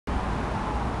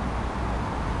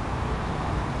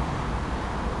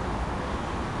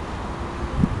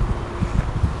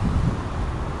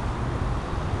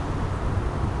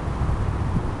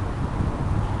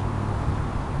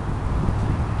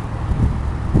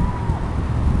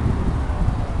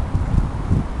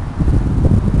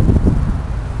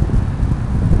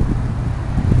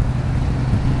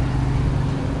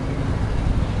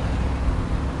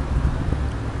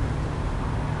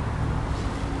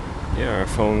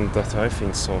one that I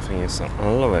think something is an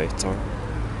elevator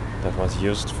that was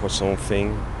used for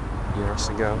something years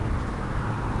ago.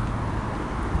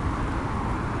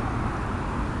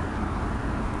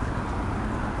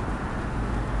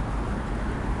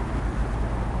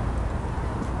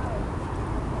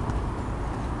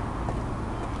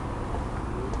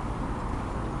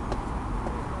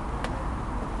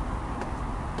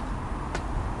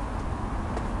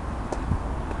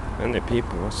 Many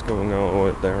people, what's going on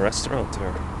with the restaurant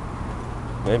here?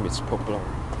 Maybe it's popular.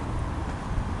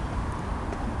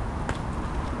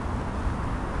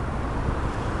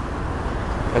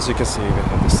 As you can see, we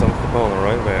have the Statsgårdshissen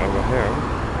railway over here.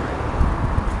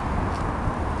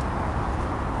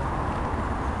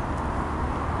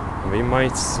 We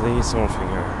might see something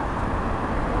here.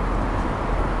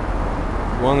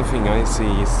 One thing I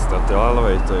see is that the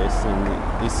elevator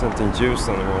isn't in use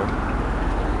anymore.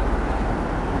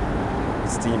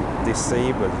 It's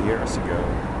disabled years ago.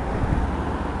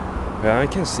 Yeah, I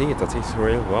can see that it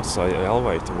really was an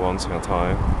elevator once in a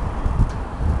time.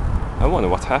 I wonder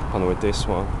what happened with this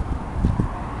one.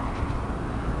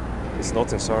 It's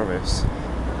not in service.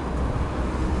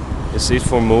 Is it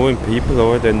for moving people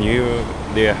over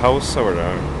the house over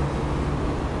there?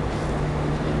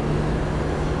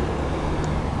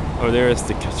 Oh, there is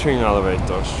the Catherine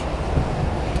elevators.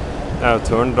 They have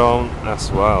turned down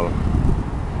as well.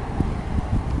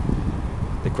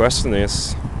 The question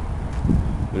is,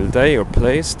 will they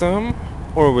replace them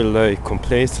or will they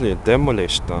completely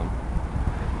demolish them?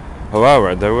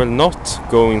 However, they will not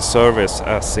go in service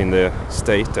as in the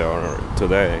state they are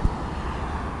today.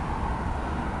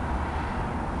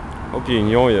 Hope you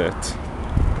enjoy it,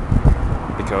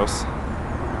 because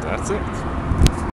that's it.